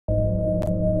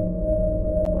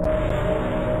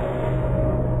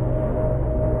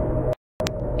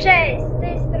Cześć, z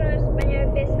tej strony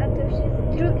wspaniały pies, a to już jest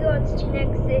drugi odcinek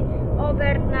z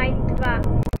Overnight 2.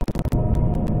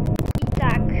 I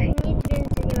tak, nic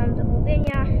więcej nie mam do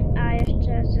mówienia, a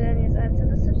jeszcze, że nie zachęcam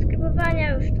do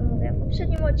subskrybowania, już to mówię w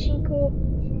poprzednim odcinku.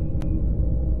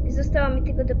 Zostało mi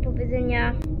tylko do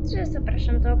powiedzenia, że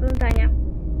zapraszam do oglądania.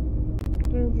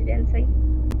 Nic więcej.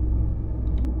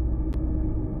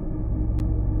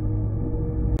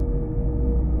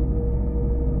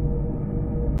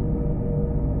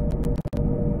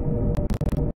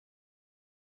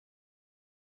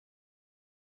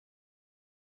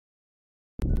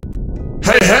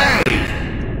 Hey, hey!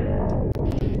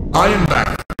 I am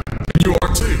back, and you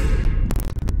are too.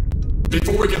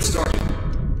 Before we get started,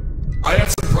 I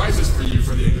have some prizes for you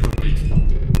for the end of the week,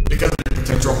 because of your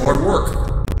potential hard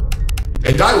work.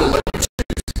 And I will let you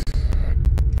choose.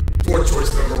 For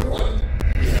choice number 1,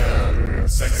 we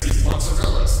have sexy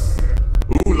mozzarellas.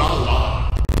 Ooh la la.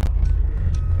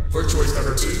 For choice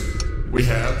number 2, we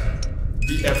have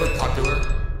the ever popular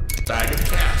bag of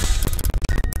cash.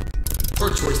 For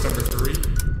choice number 3,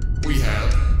 we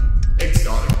have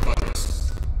exotic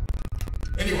butters.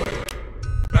 Anyway,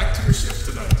 back to your shift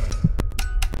tonight.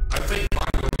 I think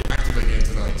mine will be active again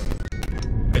tonight.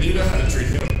 And you know how to treat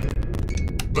him.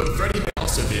 But Freddy may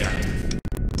also be active.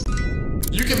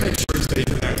 You can make sure he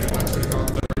stays active by turning on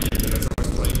 30 minutes of us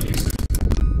playing music.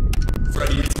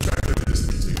 Freddy is attractive to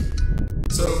listen to,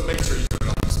 so make sure you turn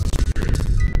off his security.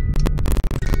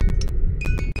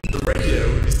 The radio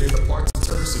is near the parts and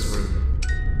services room.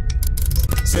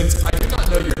 Since I do not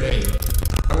know your name,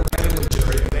 I will randomly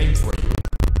generate a name for you.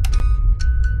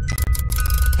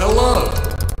 Hello!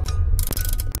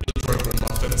 Incredible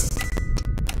muffins.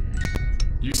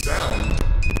 You sound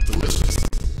delicious.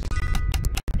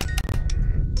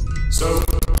 So,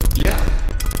 yeah.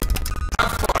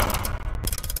 Have fun.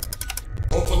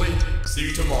 Hopefully, see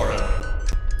you tomorrow.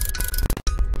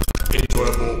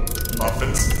 Enjoyable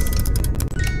muffins.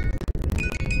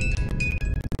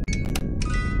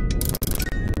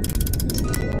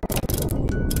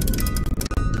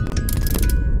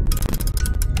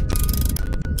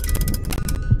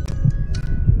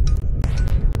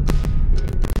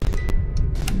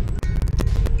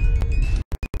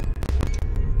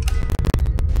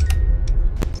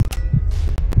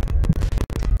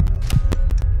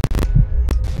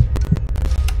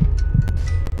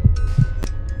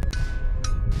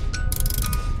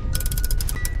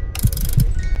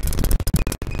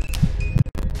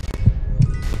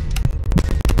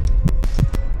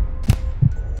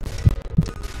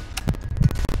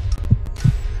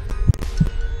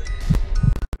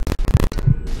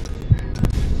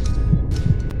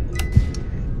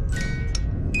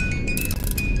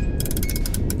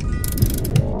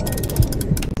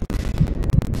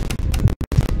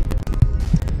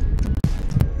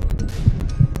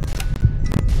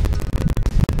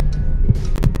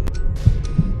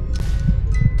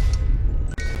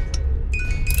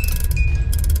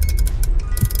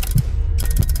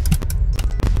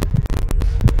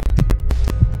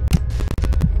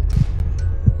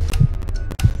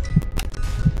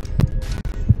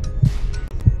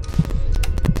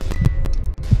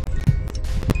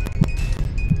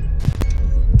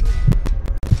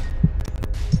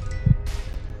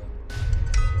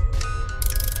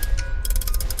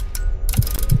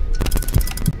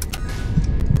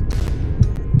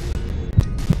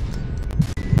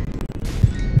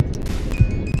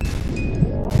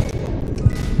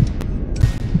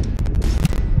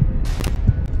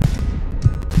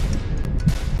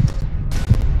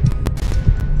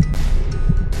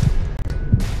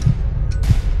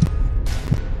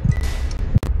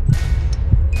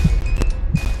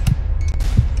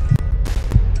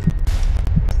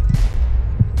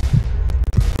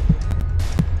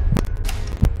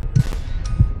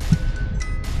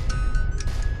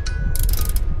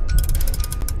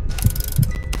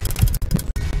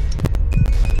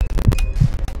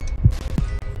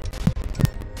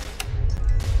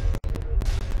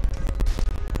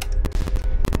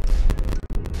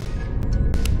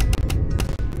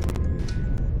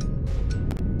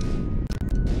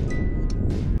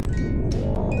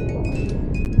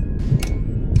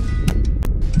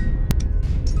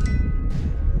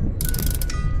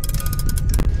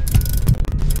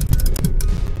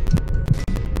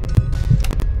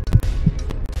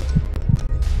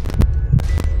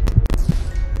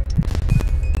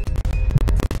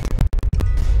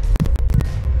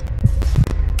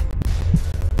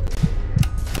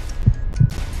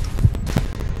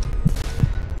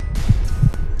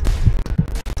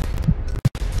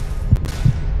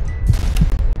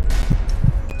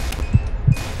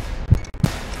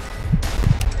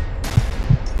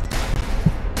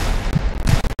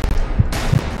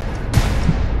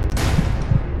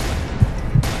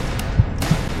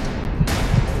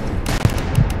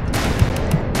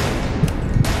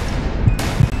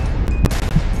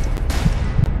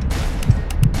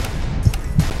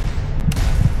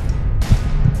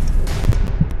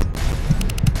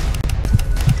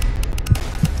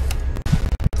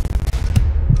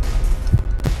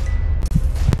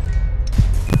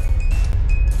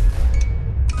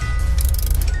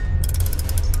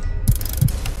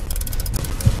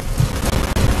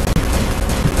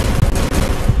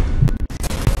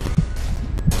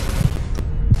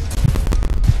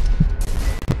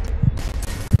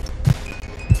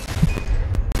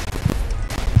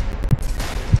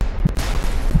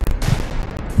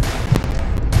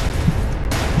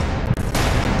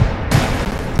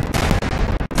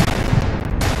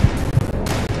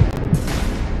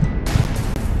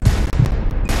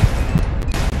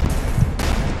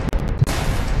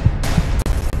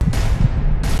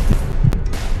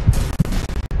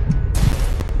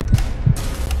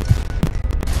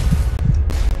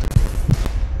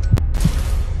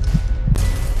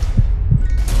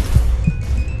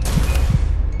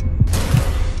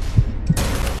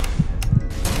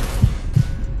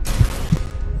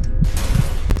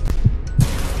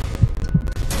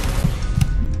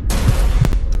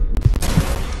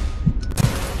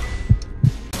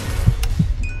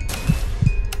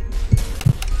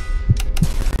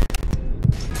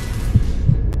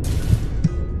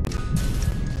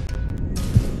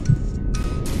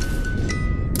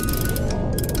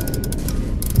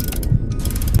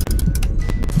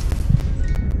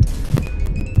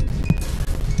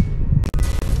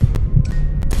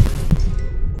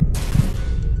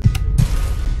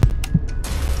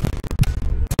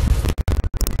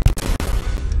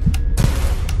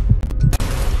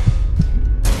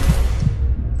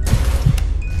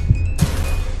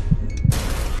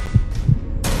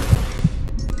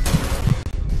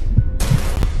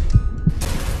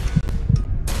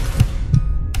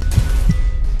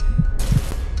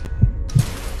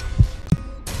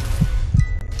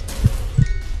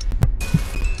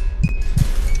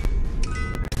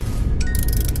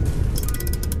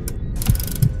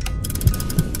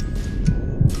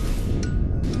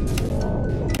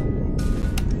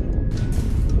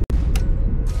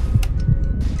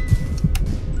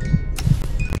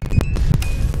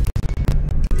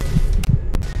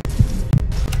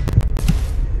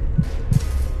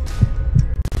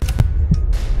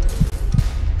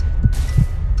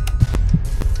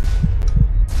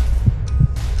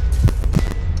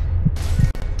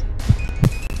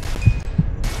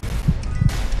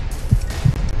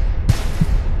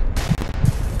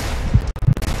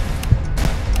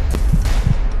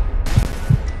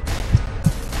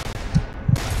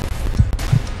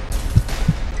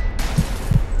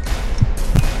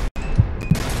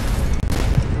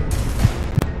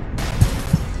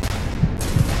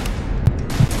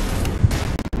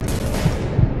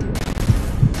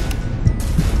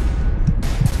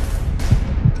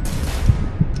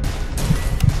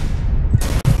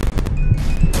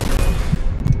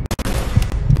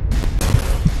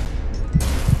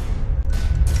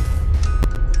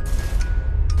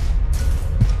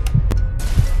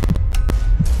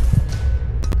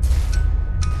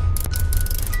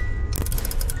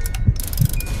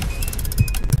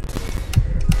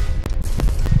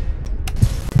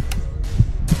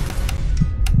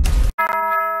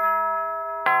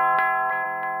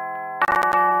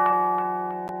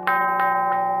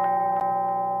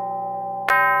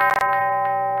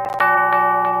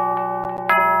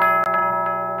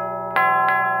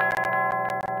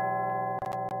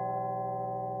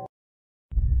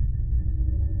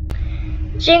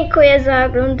 Dziękuję za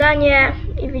oglądanie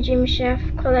i widzimy się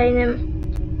w kolejnym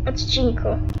odcinku.